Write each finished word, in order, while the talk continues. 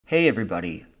Hey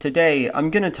everybody, today I'm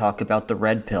gonna talk about the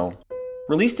Red Pill.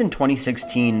 Released in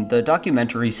 2016, the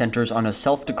documentary centers on a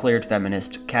self-declared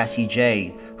feminist, Cassie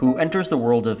Jaye, who enters the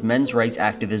world of men's rights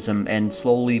activism and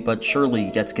slowly but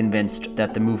surely gets convinced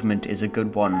that the movement is a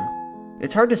good one.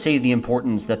 It's hard to say the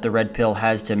importance that the Red Pill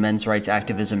has to men's rights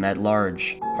activism at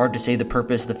large, hard to say the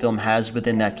purpose the film has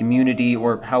within that community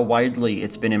or how widely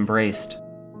it's been embraced.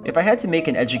 If I had to make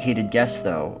an educated guess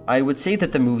though, I would say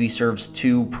that the movie serves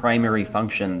two primary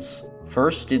functions.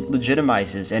 First, it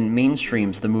legitimizes and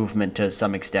mainstreams the movement to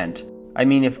some extent. I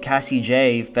mean, if Cassie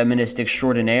Jaye, feminist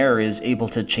extraordinaire, is able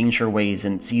to change her ways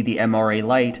and see the MRA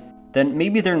light, then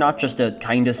maybe they're not just a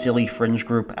kinda silly fringe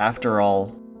group after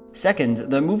all. Second,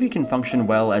 the movie can function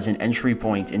well as an entry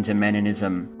point into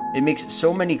Meninism. It makes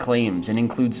so many claims and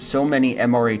includes so many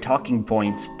MRA talking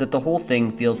points that the whole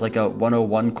thing feels like a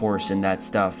 101 course in that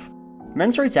stuff.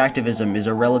 Men's rights activism is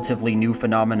a relatively new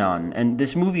phenomenon, and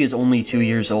this movie is only 2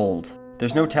 years old.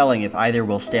 There's no telling if either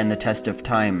will stand the test of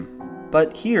time.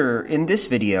 But here, in this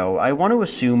video, I want to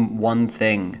assume one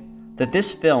thing: that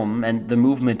this film, and the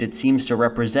movement it seems to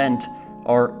represent,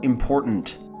 are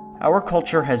important. Our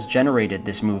culture has generated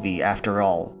this movie, after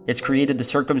all. It's created the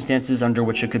circumstances under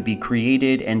which it could be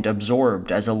created and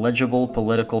absorbed as a legible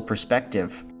political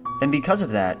perspective. And because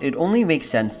of that, it only makes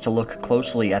sense to look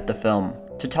closely at the film,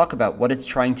 to talk about what it's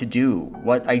trying to do,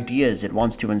 what ideas it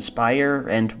wants to inspire,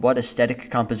 and what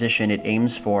aesthetic composition it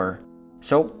aims for.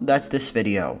 So that's this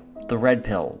video, The Red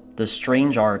Pill, the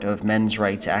strange art of men's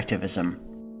rights activism.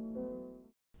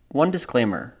 One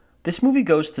disclaimer. This movie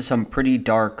goes to some pretty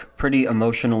dark, pretty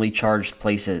emotionally charged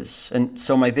places, and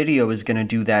so my video is gonna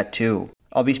do that too.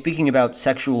 I'll be speaking about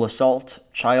sexual assault,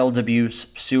 child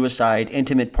abuse, suicide,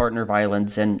 intimate partner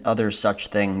violence, and other such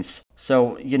things.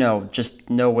 So, just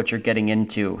know what you're getting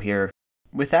into here.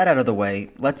 With that out of the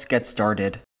way, let's get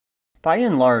started. By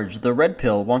and large, the Red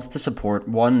Pill wants to support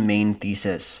one main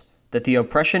thesis: that the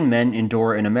oppression men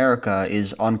endure in America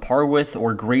is on par with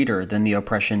or greater than the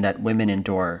oppression that women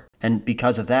endure. And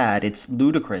because of that, it's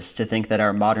ludicrous to think that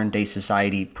our modern-day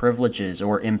society privileges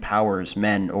or empowers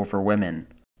men over women.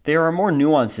 There are more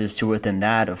nuances to it than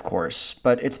that, of course,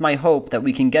 but it's my hope that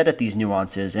we can get at these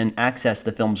nuances and access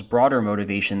the film's broader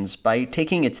motivations by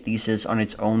taking its thesis on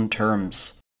its own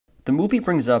terms. The movie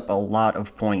brings up a lot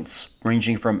of points,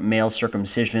 ranging from male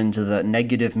circumcision to the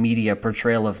negative media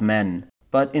portrayal of men.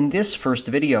 But in this first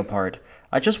video part,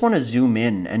 I just want to zoom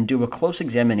in and do a close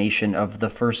examination of the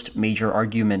first major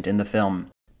argument in the film,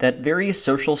 that various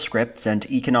social scripts and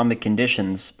economic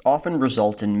conditions often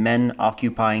result in men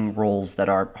occupying roles that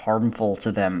are harmful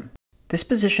to them. This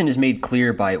position is made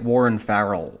clear by Warren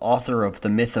Farrell, author of The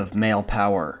Myth of Male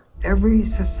Power. Every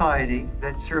society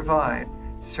that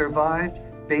survived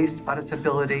based on its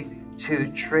ability to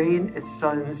train its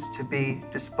sons to be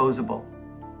disposable.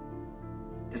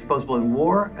 Disposable in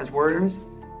war as warriors,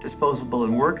 disposable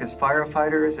in work as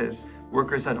firefighters, as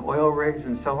workers on oil rigs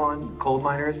and so on, coal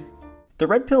miners. The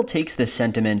Red Pill takes this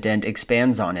sentiment and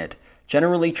expands on it,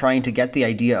 generally trying to get the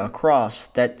idea across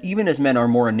that even as men are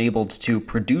more enabled to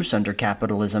produce under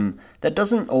capitalism, that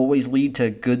doesn't always lead to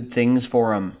good things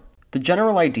for them. The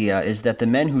general idea is that the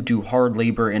men who do hard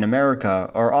labor in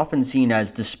America are often seen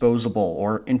as disposable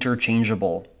or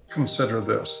interchangeable. Consider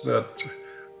this, that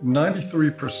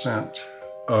 93%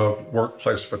 of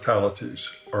workplace fatalities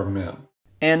are men.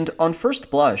 And on first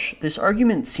blush, this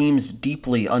argument seems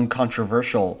deeply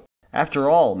uncontroversial. After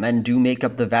all, men do make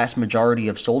up the vast majority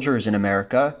of soldiers in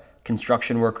America.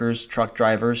 Construction workers, truck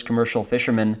drivers, commercial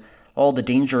fishermen, all the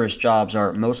dangerous jobs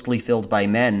are mostly filled by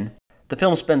men. The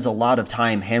film spends a lot of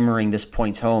time hammering this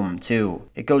point home, too.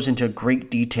 It goes into great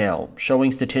detail,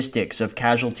 showing statistics of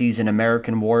casualties in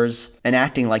American wars, and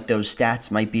acting like those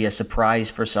stats might be a surprise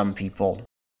for some people.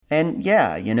 And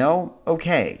yeah,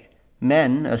 okay.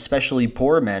 Men, especially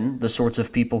poor men, the sorts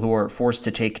of people who are forced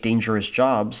to take dangerous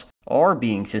jobs, are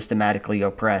being systematically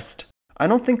oppressed. I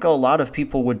don't think a lot of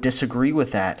people would disagree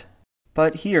with that.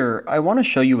 But here, I want to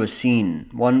show you a scene,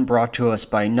 one brought to us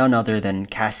by none other than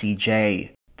Cassie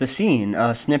Jaye. The scene,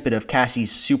 a snippet of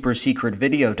Cassie's super secret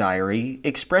video diary,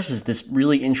 expresses this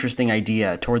really interesting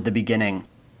idea toward the beginning.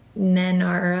 Men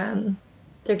are,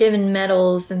 they're given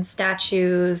medals and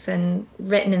statues and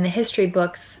written in the history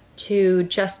books to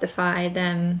justify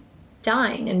them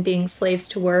dying and being slaves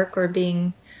to work or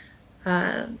being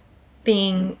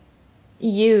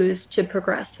used to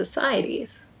progress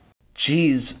societies.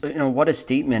 Geez, what a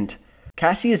statement.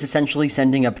 Cassie is essentially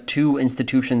sending up two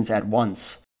institutions at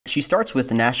once. She starts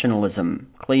with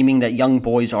nationalism, claiming that young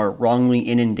boys are wrongly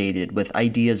inundated with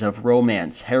ideas of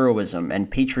romance, heroism,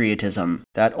 and patriotism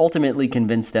that ultimately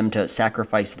convince them to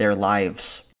sacrifice their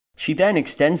lives. She then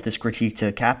extends this critique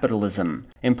to capitalism,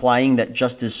 implying that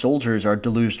just as soldiers are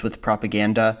deluged with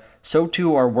propaganda, so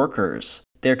too are workers.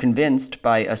 They're convinced,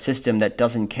 by a system that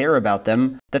doesn't care about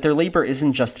them, that their labor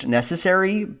isn't just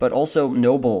necessary, but also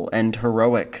noble and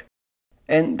heroic.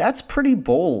 And that's pretty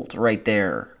bold right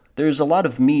there. There's a lot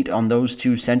of meat on those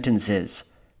two sentences.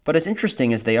 But as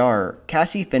interesting as they are,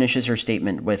 Cassie finishes her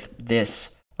statement with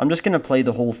this. I'm just going to play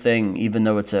the whole thing, even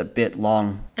though it's a bit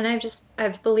long. And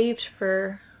I've believed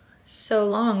for so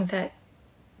long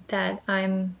that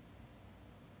I'm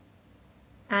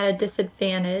at a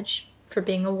disadvantage for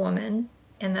being a woman,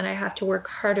 and that I have to work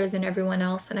harder than everyone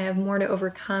else, and I have more to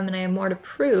overcome, and I have more to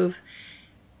prove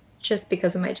just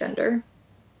because of my gender.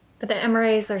 But the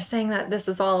MRAs are saying that this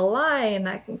is all a lie, and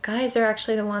that guys are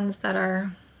actually the ones that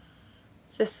are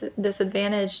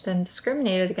disadvantaged and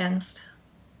discriminated against.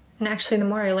 And actually, the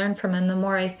more I learn from him, the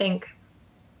more I think,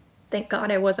 thank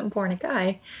God I wasn't born a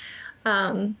guy.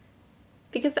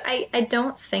 Because I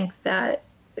don't think that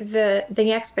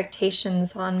the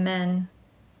expectations on men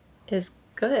is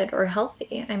good or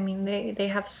healthy. I mean, they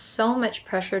have so much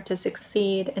pressure to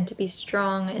succeed and to be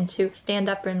strong and to stand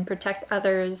up and protect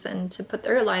others and to put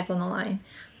their lives on the line.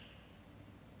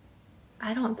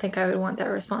 I don't think I would want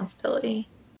that responsibility.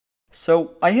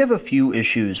 So, I have a few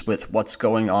issues with what's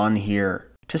going on here.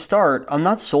 To start, I'm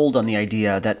not sold on the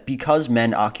idea that because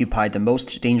men occupy the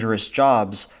most dangerous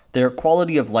jobs, their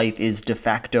quality of life is de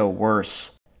facto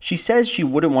worse. She says she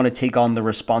wouldn't want to take on the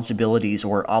responsibilities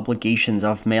or obligations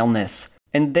of maleness.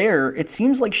 And there, it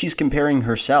seems like she's comparing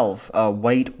herself, a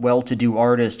white, well-to-do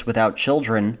artist without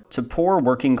children, to poor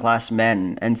working-class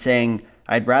men, and saying,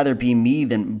 I'd rather be me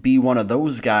than be one of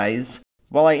those guys.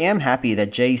 While I am happy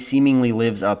that Jay seemingly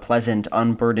lives a pleasant,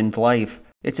 unburdened life,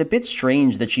 it's a bit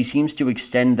strange that she seems to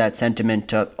extend that sentiment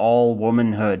to all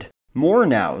womanhood. More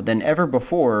now than ever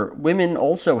before, women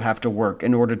also have to work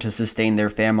in order to sustain their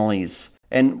families.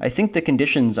 And I think the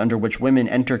conditions under which women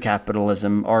enter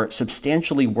capitalism are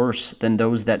substantially worse than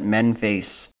those that men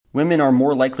face. Women are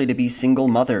more likely to be single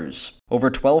mothers. Over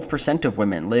 12% of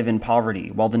women live in poverty,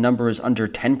 while the number is under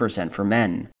 10% for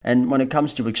men. And when it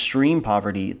comes to extreme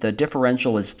poverty, the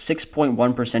differential is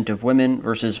 6.1% of women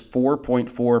versus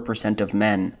 4.4% of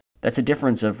men. That's a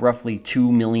difference of roughly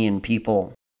 2 million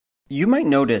people. You might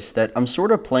notice that I'm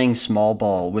sort of playing small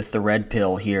ball with the red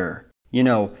pill here. You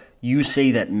know, you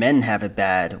say that men have it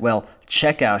bad, well,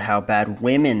 check out how bad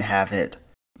women have it.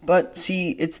 But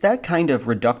see, it's that kind of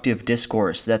reductive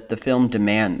discourse that the film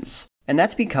demands. And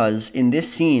that's because, in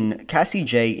this scene, Cassie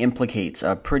J implicates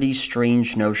a pretty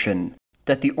strange notion,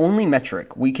 that the only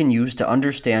metric we can use to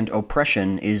understand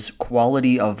oppression is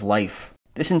quality of life.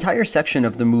 This entire section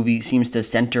of the movie seems to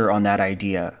center on that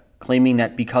idea, claiming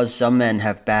that because some men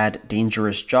have bad,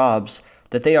 dangerous jobs,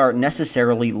 that they are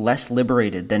necessarily less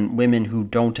liberated than women who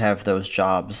don't have those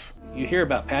jobs. You hear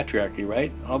about patriarchy,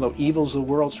 right? All the evils of the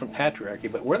world's from patriarchy,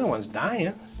 but we're the ones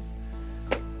dying,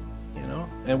 you know?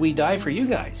 And we die for you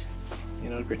guys, you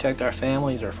know, to protect our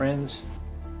families, our friends.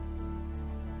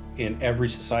 In every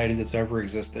society that's ever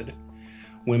existed,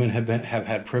 women have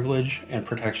had privilege and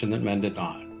protection that men did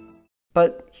not.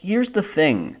 But here's the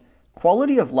thing.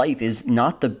 Quality of life is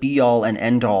not the be-all and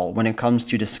end-all when it comes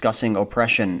to discussing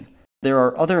oppression. There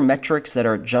are other metrics that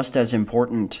are just as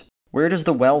important. Where does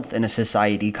the wealth in a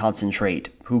society concentrate?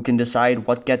 Who can decide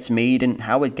what gets made and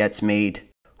how it gets made?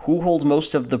 Who holds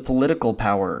most of the political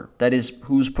power? That is,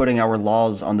 who's putting our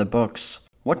laws on the books?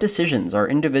 What decisions are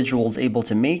individuals able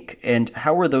to make, and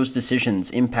how are those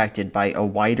decisions impacted by a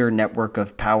wider network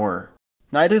of power?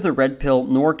 Neither the Red Pill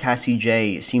nor Cassie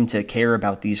J seem to care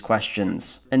about these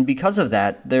questions, and because of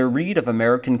that, their read of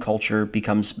American culture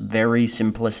becomes very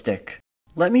simplistic.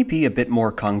 Let me be a bit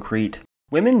more concrete.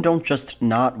 Women don't just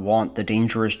not want the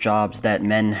dangerous jobs that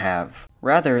men have.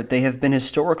 Rather, they have been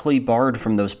historically barred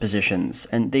from those positions,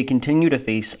 and they continue to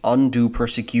face undue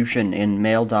persecution in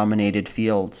male-dominated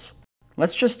fields.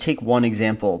 Let's just take one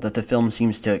example that the film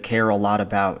seems to care a lot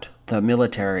about: the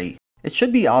military. It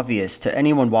should be obvious to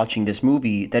anyone watching this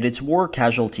movie that its war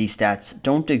casualty stats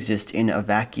don't exist in a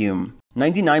vacuum.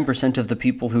 99% of the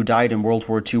people who died in World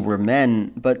War II were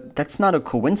men, but that's not a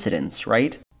coincidence,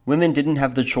 right? Women didn't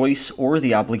have the choice or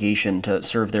the obligation to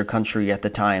serve their country at the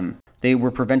time. They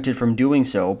were prevented from doing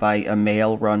so by a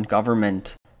male-run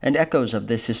government. And echoes of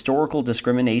this historical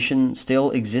discrimination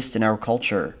still exist in our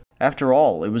culture. After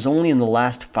all, it was only in the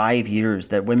last 5 years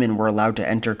that women were allowed to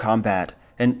enter combat,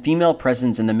 and female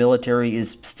presence in the military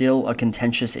is still a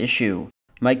contentious issue.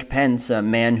 Mike Pence, a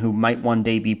man who might one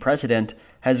day be president,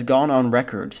 has gone on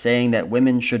record saying that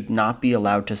women should not be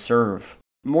allowed to serve.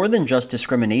 More than just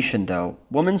discrimination, though,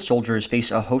 women soldiers face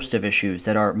a host of issues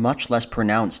that are much less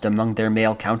pronounced among their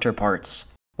male counterparts.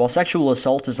 While sexual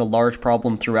assault is a large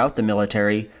problem throughout the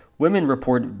military, women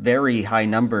report very high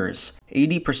numbers.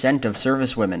 80% of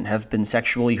servicewomen have been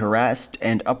sexually harassed,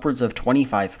 and upwards of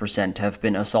 25% have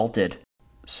been assaulted.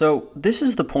 So, this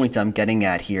is the point I'm getting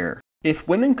at here. If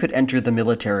women could enter the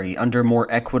military under more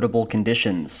equitable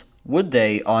conditions, would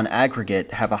they, on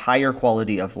aggregate, have a higher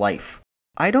quality of life?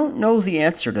 I don't know the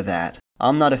answer to that.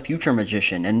 I'm not a future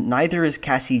magician, and neither is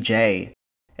Cassie J.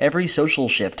 Every social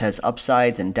shift has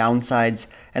upsides and downsides,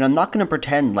 and I'm not going to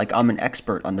pretend like I'm an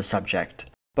expert on the subject.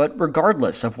 But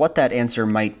regardless of what that answer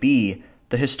might be,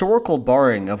 the historical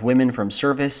barring of women from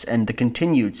service and the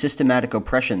continued systematic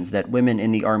oppressions that women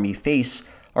in the army face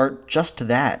are just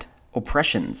that,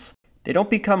 oppressions. They don't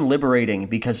become liberating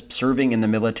because serving in the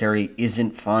military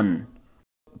isn't fun.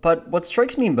 But what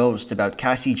strikes me most about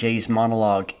Cassie J's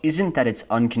monologue isn't that it's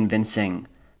unconvincing,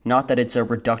 not that it's a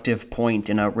reductive point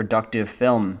in a reductive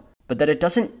film, but that it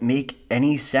doesn't make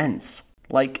any sense,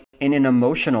 like in an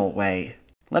emotional way.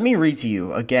 Let me read to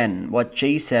you, again, what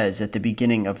Jay says at the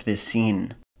beginning of this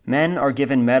scene. Men are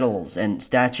given medals and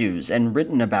statues and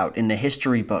written about in the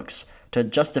history books to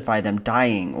justify them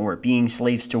dying or being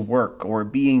slaves to work or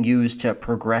being used to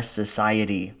progress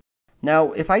society.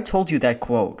 Now, if I told you that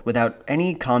quote without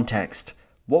any context,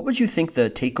 what would you think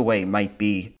the takeaway might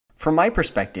be? From my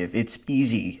perspective, it's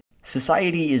easy.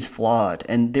 Society is flawed,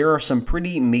 and there are some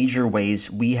pretty major ways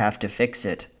we have to fix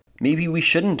it. Maybe we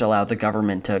shouldn't allow the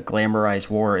government to glamorize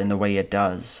war in the way it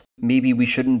does. Maybe we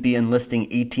shouldn't be enlisting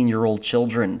 18-year-old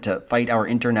children to fight our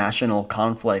international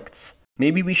conflicts.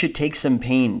 Maybe we should take some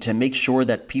pain to make sure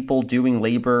that people doing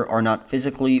labor are not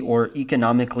physically or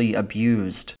economically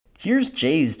abused. Here's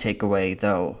Jay's takeaway,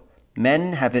 though.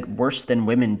 Men have it worse than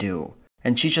women do.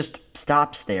 And she just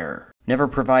stops there, never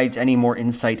provides any more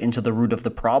insight into the root of the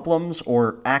problems,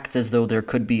 or acts as though there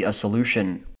could be a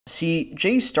solution. See,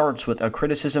 Jay starts with a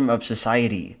criticism of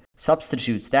society,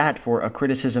 substitutes that for a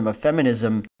criticism of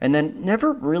feminism, and then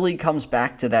never really comes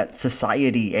back to that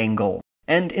society angle.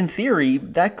 And in theory,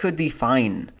 that could be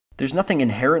fine. There's nothing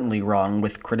inherently wrong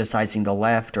with criticizing the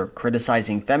left or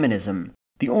criticizing feminism.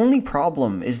 The only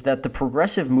problem is that the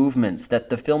progressive movements that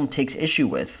the film takes issue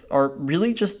with are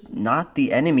really just not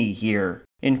the enemy here.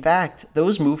 In fact,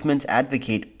 those movements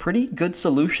advocate pretty good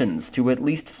solutions to at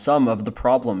least some of the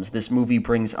problems this movie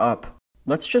brings up.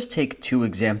 Let's just take two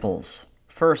examples.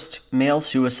 First, male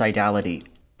suicidality.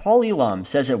 Paul Elam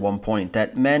says at one point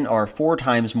that men are 4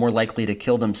 times more likely to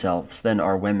kill themselves than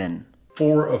are women.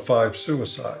 4 of 5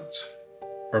 suicides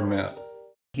are men.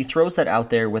 He throws that out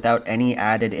there without any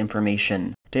added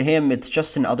information. To him, it's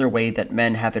just another way that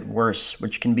men have it worse,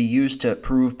 which can be used to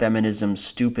prove feminism's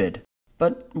stupid.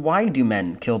 But why do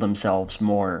men kill themselves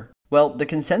more? Well, the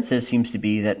consensus seems to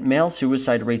be that male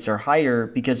suicide rates are higher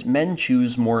because men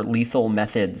choose more lethal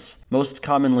methods, most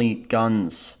commonly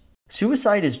guns.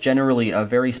 Suicide is generally a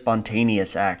very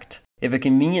spontaneous act. If a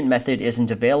convenient method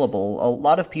isn't available, a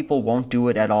lot of people won't do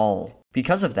it at all.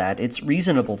 Because of that, it's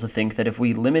reasonable to think that if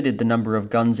we limited the number of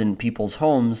guns in people's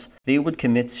homes, they would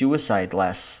commit suicide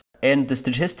less. And the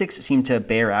statistics seem to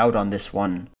bear out on this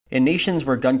one. In nations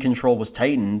where gun control was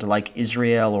tightened, like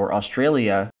Israel or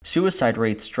Australia, suicide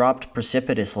rates dropped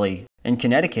precipitously. In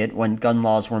Connecticut, when gun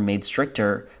laws were made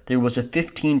stricter, there was a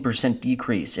 15%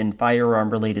 decrease in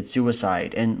firearm-related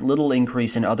suicide and little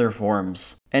increase in other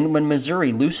forms. And when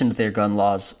Missouri loosened their gun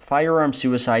laws, firearm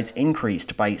suicides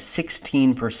increased by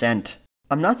 16%.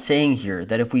 I'm not saying here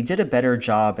that if we did a better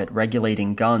job at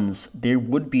regulating guns, there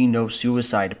would be no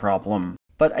suicide problem.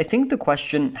 But I think the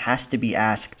question has to be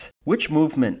asked, which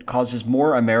movement causes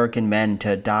more American men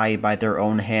to die by their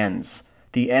own hands?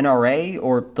 The NRA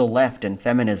or the left and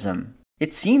feminism?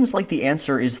 It seems like the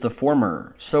answer is the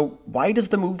former, so why does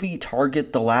the movie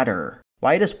target the latter?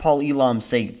 Why does Paul Elam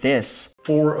say this?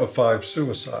 4 of 5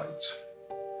 suicides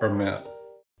are men.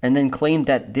 And then claim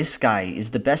that this guy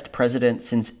is the best president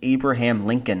since Abraham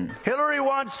Lincoln. Hillary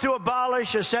wants to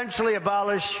essentially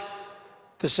abolish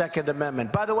the Second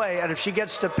Amendment. By the way, and if she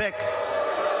gets to pick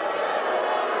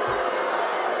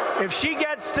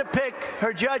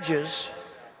her judges,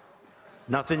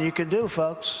 nothing you can do,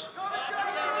 folks.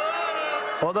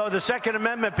 Although the Second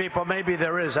Amendment people, maybe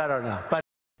there is, I don't know. But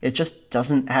it just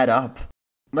doesn't add up.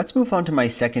 Let's move on to my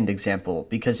second example,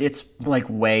 because it's like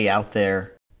way out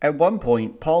there. At one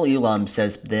point, Paul Elam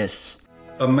says this.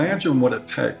 Imagine what it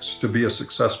takes to be a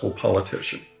successful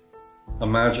politician.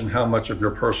 Imagine how much of your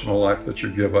personal life that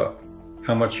you give up,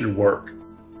 how much you work,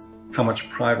 how much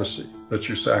privacy that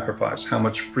you sacrifice, how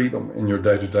much freedom in your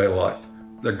day-to-day life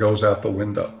that goes out the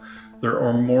window. There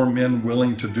are more men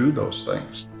willing to do those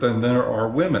things than there are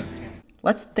women.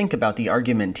 Let's think about the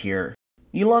argument here.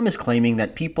 Elam is claiming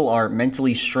that people are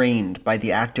mentally strained by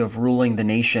the act of ruling the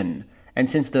nation, and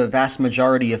since the vast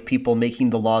majority of people making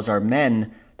the laws are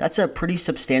men, that's a pretty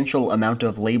substantial amount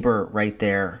of labor right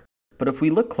there. But if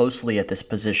we look closely at this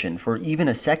position for even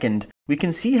a second, we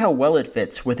can see how well it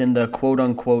fits within the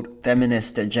quote-unquote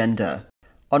feminist agenda.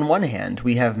 On one hand,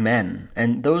 we have men,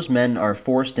 and those men are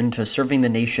forced into serving the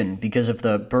nation because of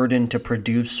the burden to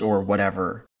produce or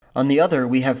whatever. On the other,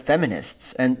 we have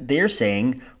feminists, and they're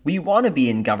saying, we want to be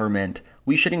in government,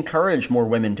 we should encourage more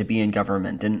women to be in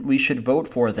government, and we should vote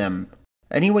for them.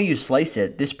 Any way you slice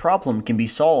it, this problem can be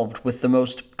solved with the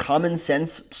most common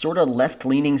sense, sort of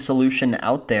left-leaning solution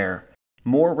out there.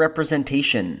 More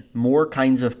representation, more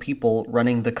kinds of people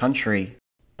running the country.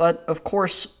 But, of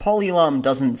course, Paul Elam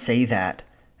doesn't say that.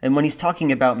 And when he's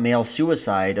talking about male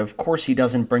suicide, of course he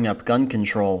doesn't bring up gun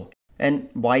control. And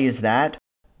why is that?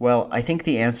 Well, I think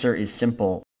the answer is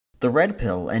simple. The Red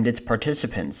Pill and its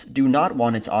participants do not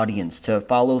want its audience to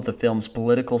follow the film's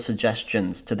political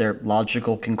suggestions to their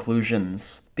logical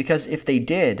conclusions. Because if they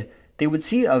did, they would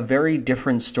see a very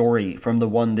different story from the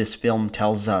one this film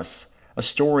tells us. A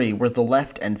story where the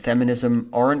left and feminism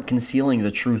aren't concealing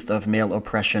the truth of male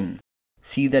oppression.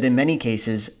 See that in many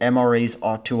cases, MRAs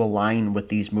ought to align with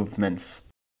these movements.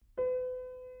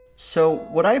 So,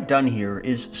 what I've done here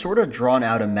is sort of drawn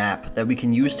out a map that we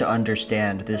can use to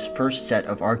understand this first set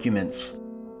of arguments.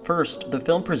 First, the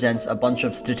film presents a bunch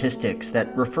of statistics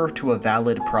that refer to a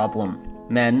valid problem.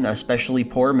 Men, especially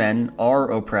poor men,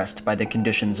 are oppressed by the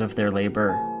conditions of their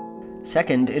labor.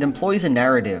 Second, it employs a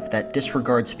narrative that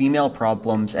disregards female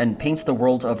problems and paints the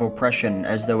world of oppression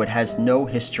as though it has no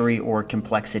history or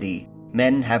complexity.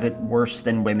 Men have it worse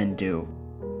than women do.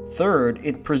 Third,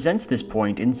 it presents this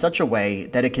point in such a way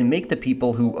that it can make the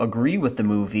people who agree with the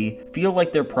movie feel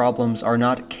like their problems are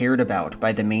not cared about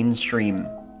by the mainstream.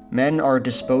 Men are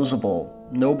disposable,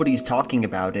 nobody's talking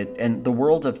about it, and the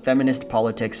world of feminist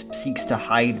politics seeks to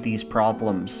hide these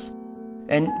problems.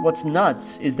 And what's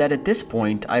nuts is that at this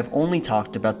point, I've only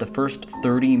talked about the first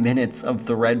 30 minutes of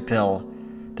the Red Pill.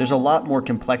 There's a lot more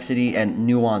complexity and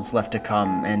nuance left to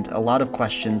come, and a lot of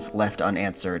questions left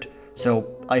unanswered.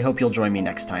 So I hope you'll join me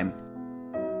next time.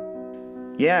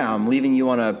 Yeah, I'm leaving you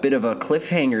on a bit of a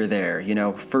cliffhanger there, you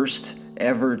know, first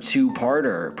ever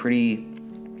two-parter,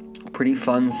 pretty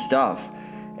fun stuff.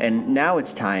 And now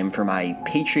it's time for my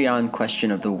Patreon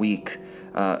question of the week.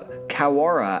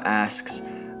 Kawara asks,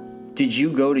 did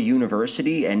you go to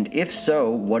university, and if so,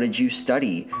 what did you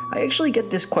study? I actually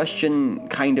get this question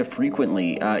kind of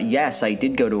frequently. Yes, I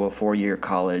did go to a 4-year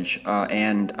college,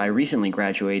 and I recently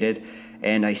graduated,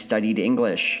 and I studied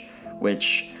English,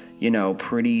 which, you know,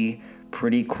 pretty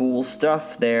cool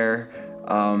stuff there.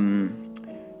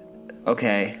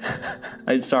 Okay,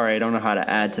 I'm sorry, I don't know how to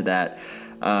add to that.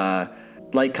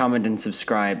 Like, comment, and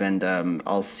subscribe, and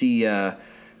I'll see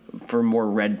for more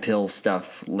Red Pill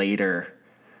stuff later.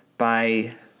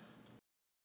 Bye.